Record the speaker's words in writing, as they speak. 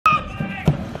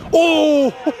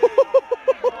Oh!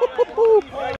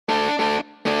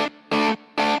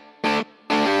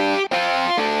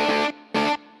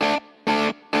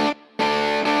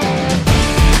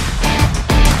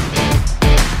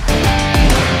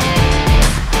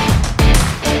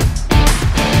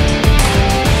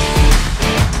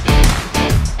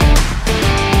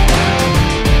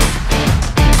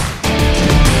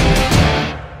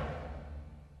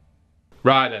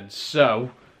 Right then,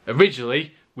 so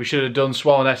originally we should have done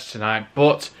Swallownest tonight,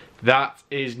 but that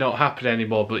is not happening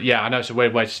anymore. But yeah, I know it's a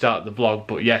weird way to start the vlog,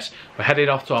 but yes, we're heading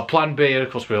off to our plan B, and of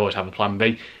course we always have a plan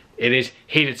B. It is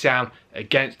Heanor Town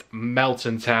against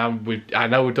Melton Town. I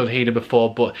know we've done Heanor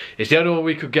before, but it's the only one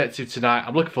we could get to tonight.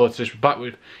 I'm looking forward to this. We're back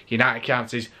with United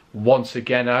Counties once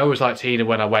again. I always liked Heanor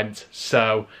when I went,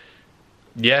 so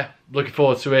yeah, looking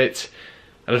forward to it.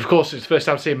 And of course it's the first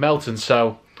time seeing Melton,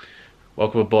 so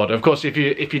welcome aboard. Of course, if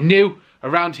you're new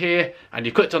around here and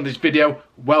you clicked on this video,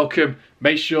 welcome.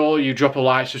 Make sure you drop a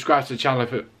like, subscribe to the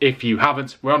channel if you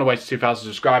haven't. We're on our way to 2,000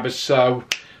 subscribers, so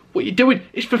what you're doing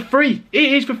is for free.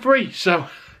 It is for free. So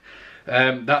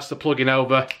that's the plugging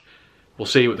over. We'll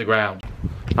see you at the ground.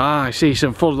 Ah, I see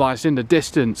some floodlights in the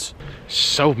distance.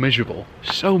 So miserable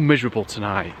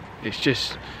tonight. It's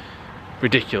just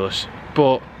ridiculous.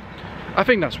 But I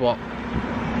think that's what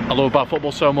I love about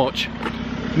football so much.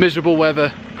 Miserable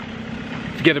weather,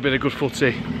 if you get a bit of good footy,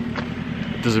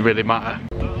 it doesn't really matter.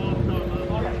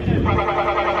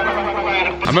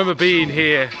 I remember being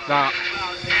here,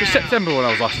 it was September when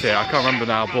I was last here, I can't remember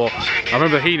now, but I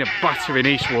remember Heanor battering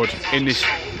Eastwood in this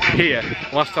here,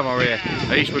 last time I was here,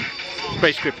 and Eastwood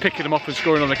basically picking them up and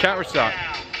scoring on the counter-attack.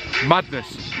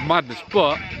 Madness,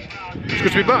 but it's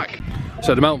good to be back.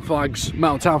 So the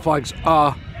Melton Town flags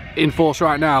are in force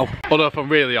right now. Although if I'm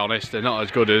really honest, they're not as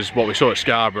good as what we saw at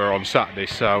Scarborough on Saturday,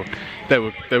 so they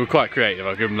were quite creative,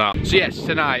 I'll give them that. So yes,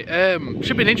 tonight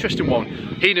should be an interesting one.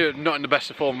 Heanor not in the best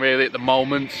of form really at the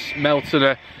moment. Melton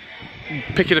are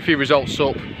picking a few results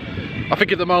up. I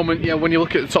think at the moment, yeah, when you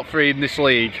look at the top three in this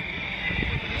league,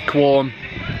 Quorn,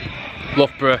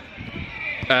 Loughborough,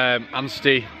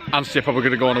 Anstey are probably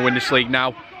going to go on and win this league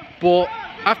now. But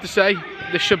I have to say,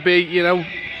 this should be, you know,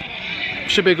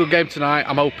 should be a good game tonight.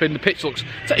 I'm hoping the pitch looks,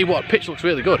 tell you what, pitch looks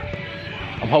really good.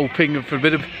 I'm hoping for a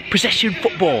bit of possession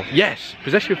football. Yes,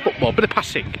 possession football, a bit of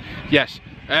passing. Yes,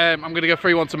 I'm going to go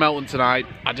 3-1 to Melton tonight.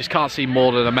 I just can't see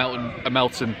more than a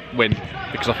Melton win,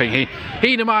 because I think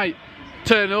Heanor might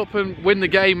turn up and win the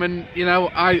game, and you know,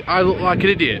 I look like an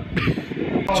idiot.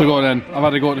 So go on then, I've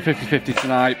had to go to 50-50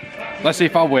 tonight. Let's see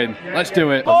if I win. Let's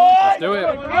do it. Let's do it.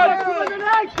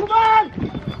 Come on!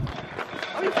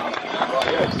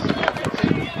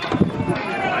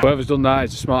 Whoever's done that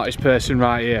is the smartest person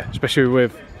right here, especially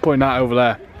with putting that over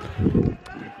there.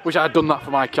 Wish I had done that for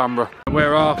my camera.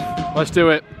 We're off. Let's do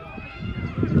it.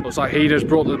 Looks like Heanor's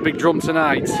brought the big drum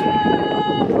tonight.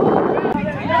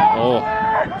 Oh.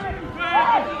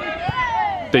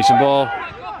 Decent ball.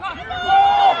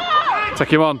 Take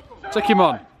him on. Take him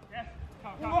on.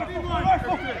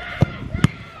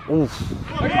 Oof.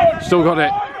 Still got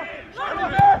it.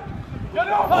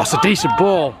 Oh, it's a decent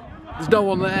ball. There's no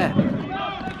one there.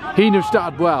 Heanor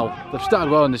started well. They've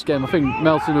started well in this game. I think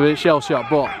Melton were a bit shell shot,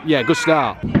 but yeah, good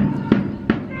start.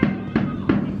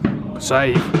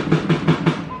 Save.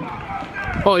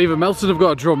 Oh, even Melton have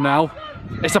got a drum now.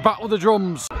 It's a battle of the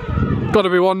drums. Got to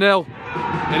be 1-0.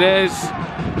 It is.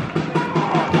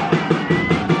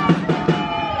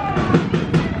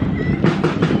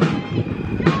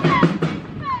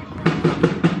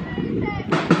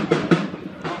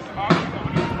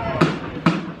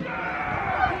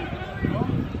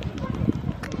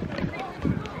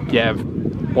 Yeah,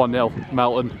 1-0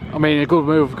 Melton. I mean, a good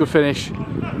move, good finish.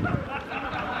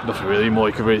 Nothing really more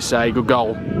you can really say. Good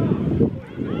goal.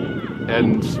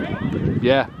 And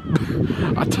yeah,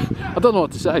 I don't know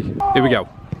what to say. Here we go.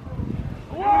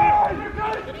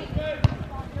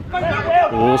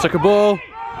 Oh, second ball.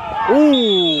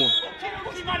 Ooh.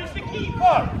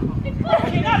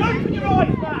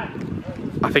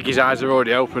 I think his eyes are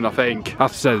already open, I think. I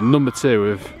have to say, number 2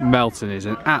 of Melton is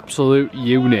an absolute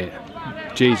unit.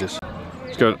 Jesus.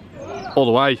 It's going all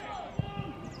the way.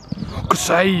 Good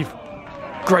save.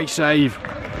 Great save.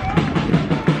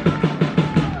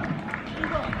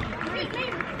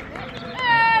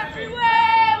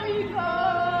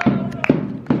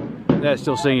 They're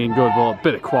still singing good, but a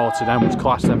bit of quality then was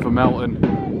class then for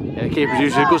Melton. Yeah, the keeper's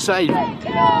using a good save.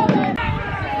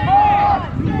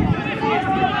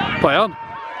 Play on.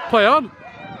 Play on.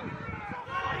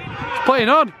 He's playing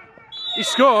on. He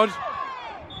scored.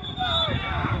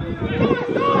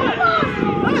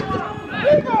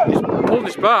 He's pulled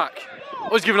this back. Oh,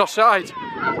 he's given offside.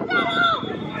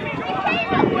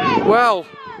 Well,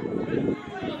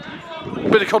 a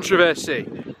bit of controversy.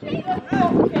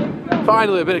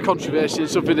 Finally, a bit of controversy in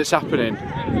something that's happening.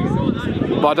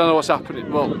 But I don't know what's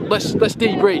happening. Well, let's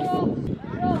debrief.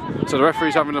 So the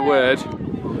referee's having a word.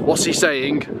 What's he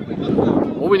saying?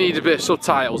 Well, we need a bit of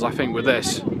subtitles, I think, with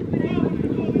this.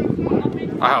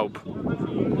 I hope.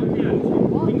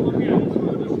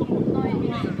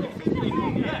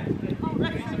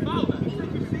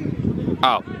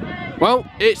 Oh. Well,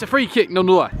 it's a free kick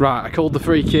nonetheless. Right, I called the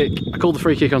free kick. I called the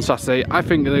free kick on Saturday. I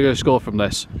think they're going to score from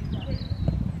this.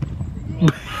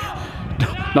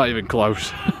 Not even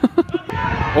close.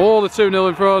 Oh, the 2-0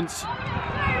 in front.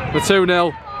 The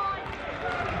 2-0.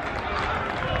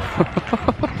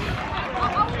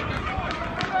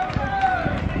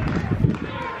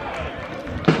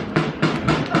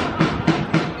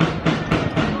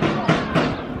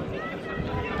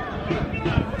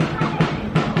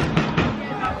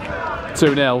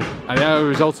 2-0, and the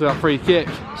result of that free kick.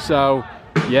 So,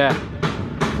 yeah,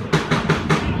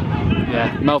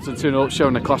 Melton 2-0,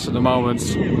 showing the class at the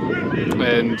moment,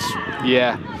 and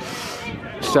yeah,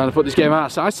 it's trying to put this game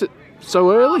outside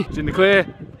so early. It's in the clear.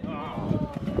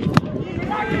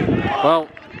 Well,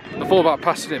 the fullback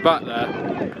passing it back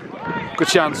there. Good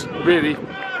chance, really.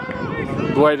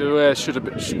 The way the should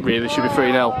be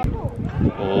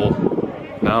 3-0. Oh,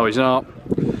 no, he's not.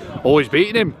 Oh, he's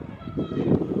beating him.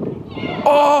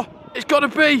 Oh, it's got to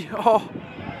be. Oh,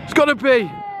 it's got to be.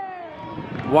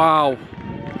 Wow.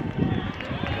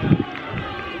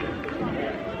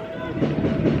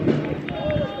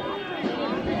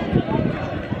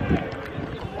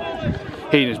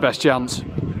 Heanor's best chance.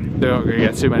 They're not going to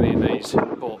get too many in these,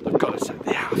 but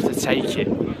they have to take it.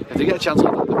 If they get a chance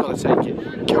like that, they've got to take it.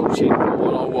 Coaching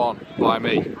 101 by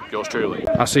me, yours truly.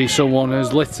 I see someone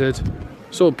has littered.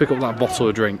 Someone pick up that bottle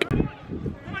of drink.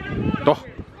 Oh.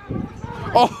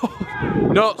 Oh,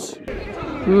 nuts!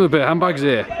 Ooh, a bit of handbags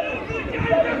here.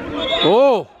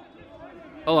 Oh,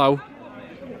 hello.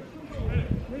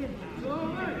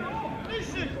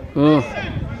 Oh,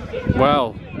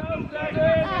 well.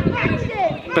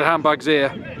 Bit of handbags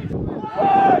here.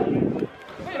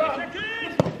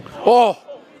 Oh,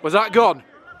 was that gone?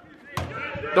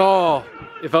 Oh,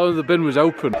 if only the bin was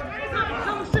open.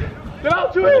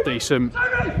 Oh, decent.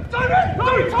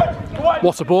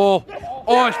 What a ball.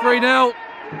 Oh, it's 3-0.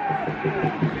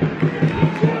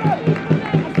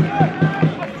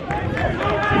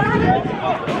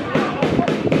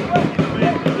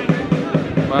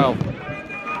 Well,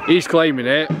 he's claiming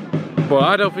it, but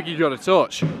I don't think he's got a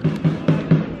touch.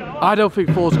 I don't think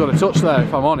Ford's got a touch there,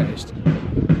 if I'm honest.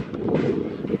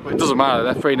 But it doesn't matter,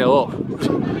 they're 3-0 up.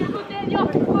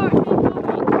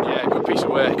 Yeah, good piece of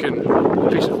work and a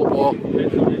piece of football.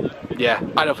 Yeah,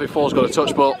 I don't think Ford's got a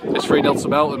touch, but it's 3-0 to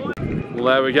Melton. Well,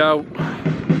 there we go.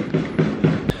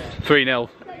 3-0.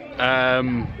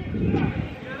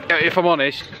 If I'm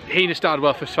honest, Heanor started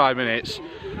well for 5 minutes,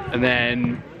 and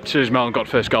then as soon as Melton got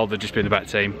first goal, they've just been the better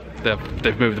team.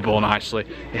 They've moved the ball nicely.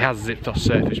 It has zipped off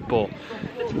surface, but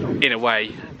in a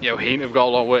way, you know, Heanor have got a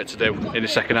lot of work to do in the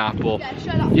second half. But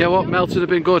you know what, Melton have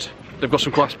been good. They've got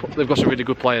some class. They've got some really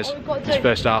good players this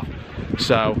first half.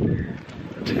 So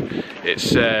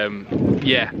it's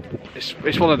yeah,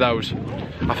 it's one of those.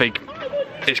 I think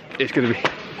it's going to be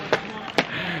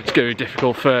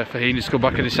difficult for Heanor to come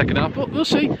back in the second half, but we'll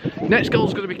see. Next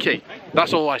goal's going to be key.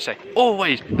 That's all I say.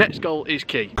 Always, next goal is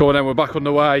key. Come on then, we're back on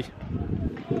the way.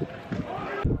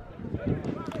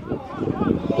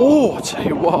 Oh, I tell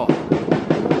you what.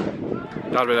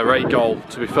 That'd have been a great goal,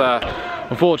 to be fair.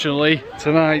 Unfortunately,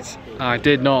 tonight, I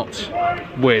did not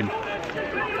win.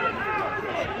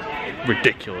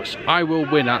 Ridiculous. I will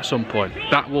win at some point.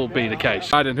 That will be the case.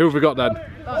 Aiden, who have we got then?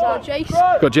 Got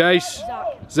Jace. Got Jace.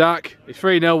 Zach. It's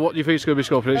 3-0. What do you think is going to be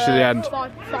scored for this to the end?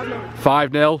 5-0.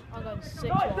 5-0. I'm going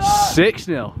 6-0.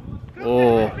 6-0.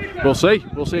 Oh, we'll see.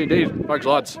 We'll see indeed. Thanks,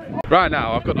 lads. Right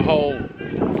now, I've got the whole,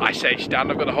 I say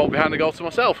stand, I've got the whole behind the goal to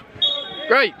myself.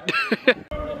 Great.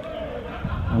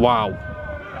 Wow.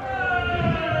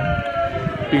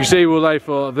 You can see we're there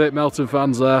for the Melton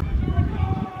fans there.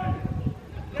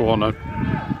 Go on then.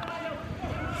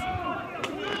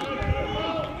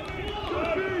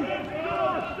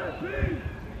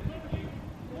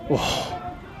 Oh.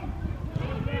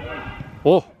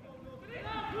 Oh.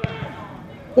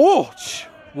 Oh.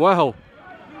 Well.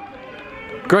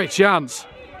 Great chance.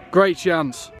 Great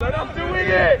chance. Don't have to win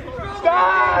it.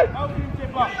 Stand.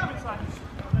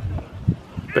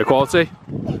 Bit of quality.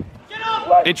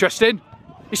 Interesting.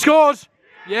 He scored.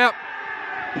 Yep.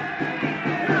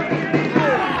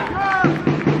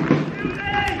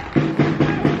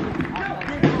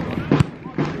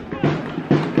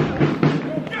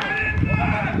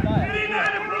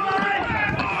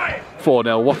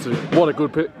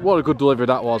 4-0. What a good delivery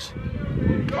that was.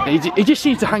 He just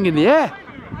seems to hang in the air,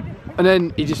 and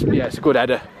then he just, yeah, it's a good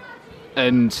header.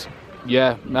 And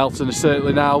yeah, Melton is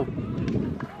certainly now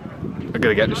are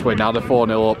gonna get this win. Now they're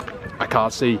 4-0 up. I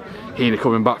can't see Heanor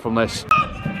coming back from this.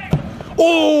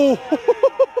 Oh!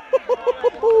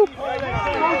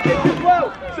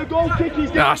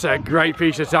 That's a great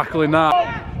piece of tackling,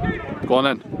 that. Go on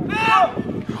then.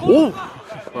 Oh!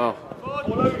 Well.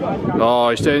 Oh,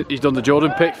 he's done the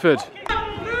Jordan Pickford.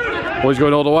 Oh, he's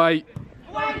going all the way.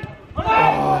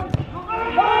 Oh.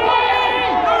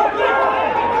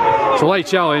 It's a late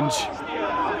challenge.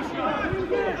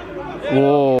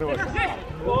 Whoa.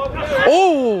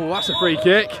 Oh, that's a free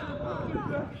kick.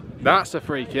 That's a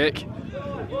free kick.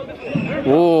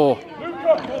 Whoa.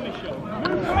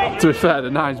 To be fair, the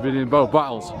 9's been in both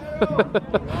battles.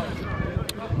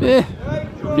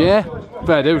 Yeah,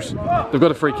 fair dues. They've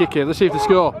got a free kick here. Let's see if they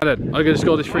score. I'm going to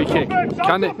score this free kick.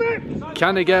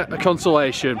 Can they get a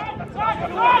consolation?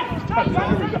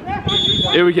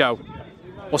 Here we go.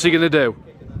 What's he going to do?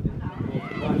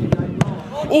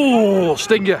 Oh,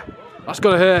 stinger. That's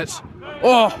going to hurt.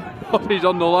 Oh, he's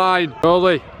on the line.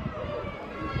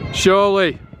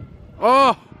 Surely.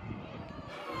 Oh.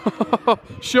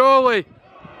 Surely.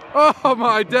 Oh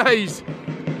my days.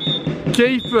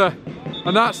 Keeper.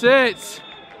 And that's it.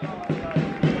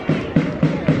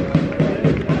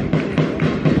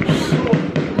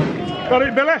 Got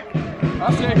it, Billy?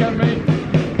 That's it again, mate.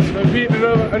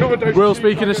 We'll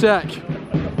speak in a sec.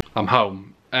 I'm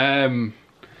home.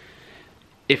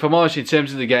 If I'm honest, in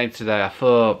terms of the game today, I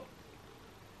thought,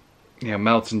 you know,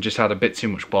 Melton just had a bit too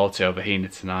much quality over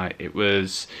Heanor tonight. It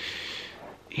was,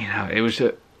 you know,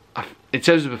 in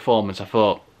terms of performance, I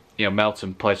thought, you know,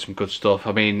 Melton played some good stuff.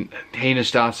 I mean, Heanor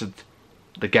started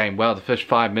the game well. The first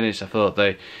 5 minutes, I thought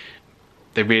they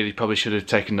really probably should have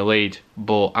taken the lead.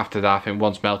 But after that, I think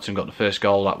once Melton got the first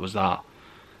goal, that was that.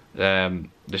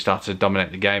 They started to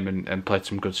dominate the game and played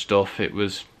some good stuff. It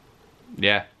was,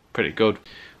 yeah, pretty good.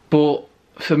 But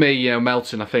for me, you know,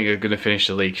 Melton, I think are going to finish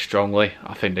the league strongly.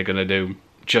 I think they're going to do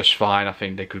just fine. I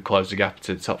think they could close the gap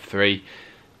to the top 3.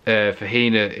 For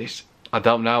Heanor, I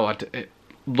don't know.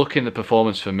 Looking at the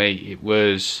performance for me, it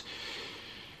was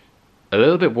a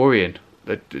little bit worrying.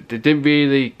 They didn't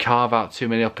really carve out too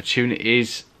many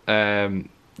opportunities. They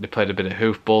played a bit of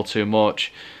hoofball too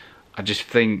much. I just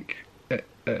think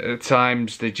at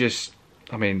times they just,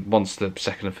 I mean, once the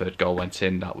second and third goal went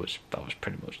in, that was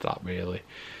pretty much that really.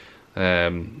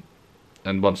 And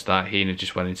once that, Heanor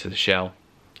just went into the shell,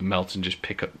 and Melton just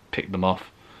picked them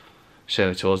off,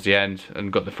 certainly towards the end,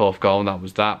 and got the 4th goal, and that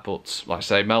was that. But like I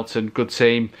say, Melton, good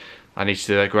team. I need to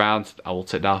do their ground. I will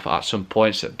take that at some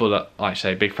points. But like I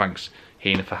say, big thanks,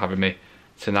 Heanor, for having me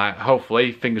tonight.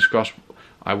 Hopefully, fingers crossed,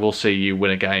 I will see you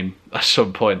win a game at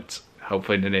some point,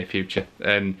 hopefully in the near future.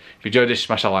 And if you enjoyed this,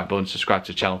 smash that like button, subscribe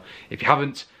to the channel if you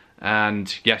haven't.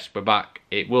 And yes, we're back.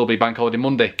 It will be Bank Holiday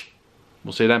Monday.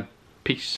 We'll see you then. Peace.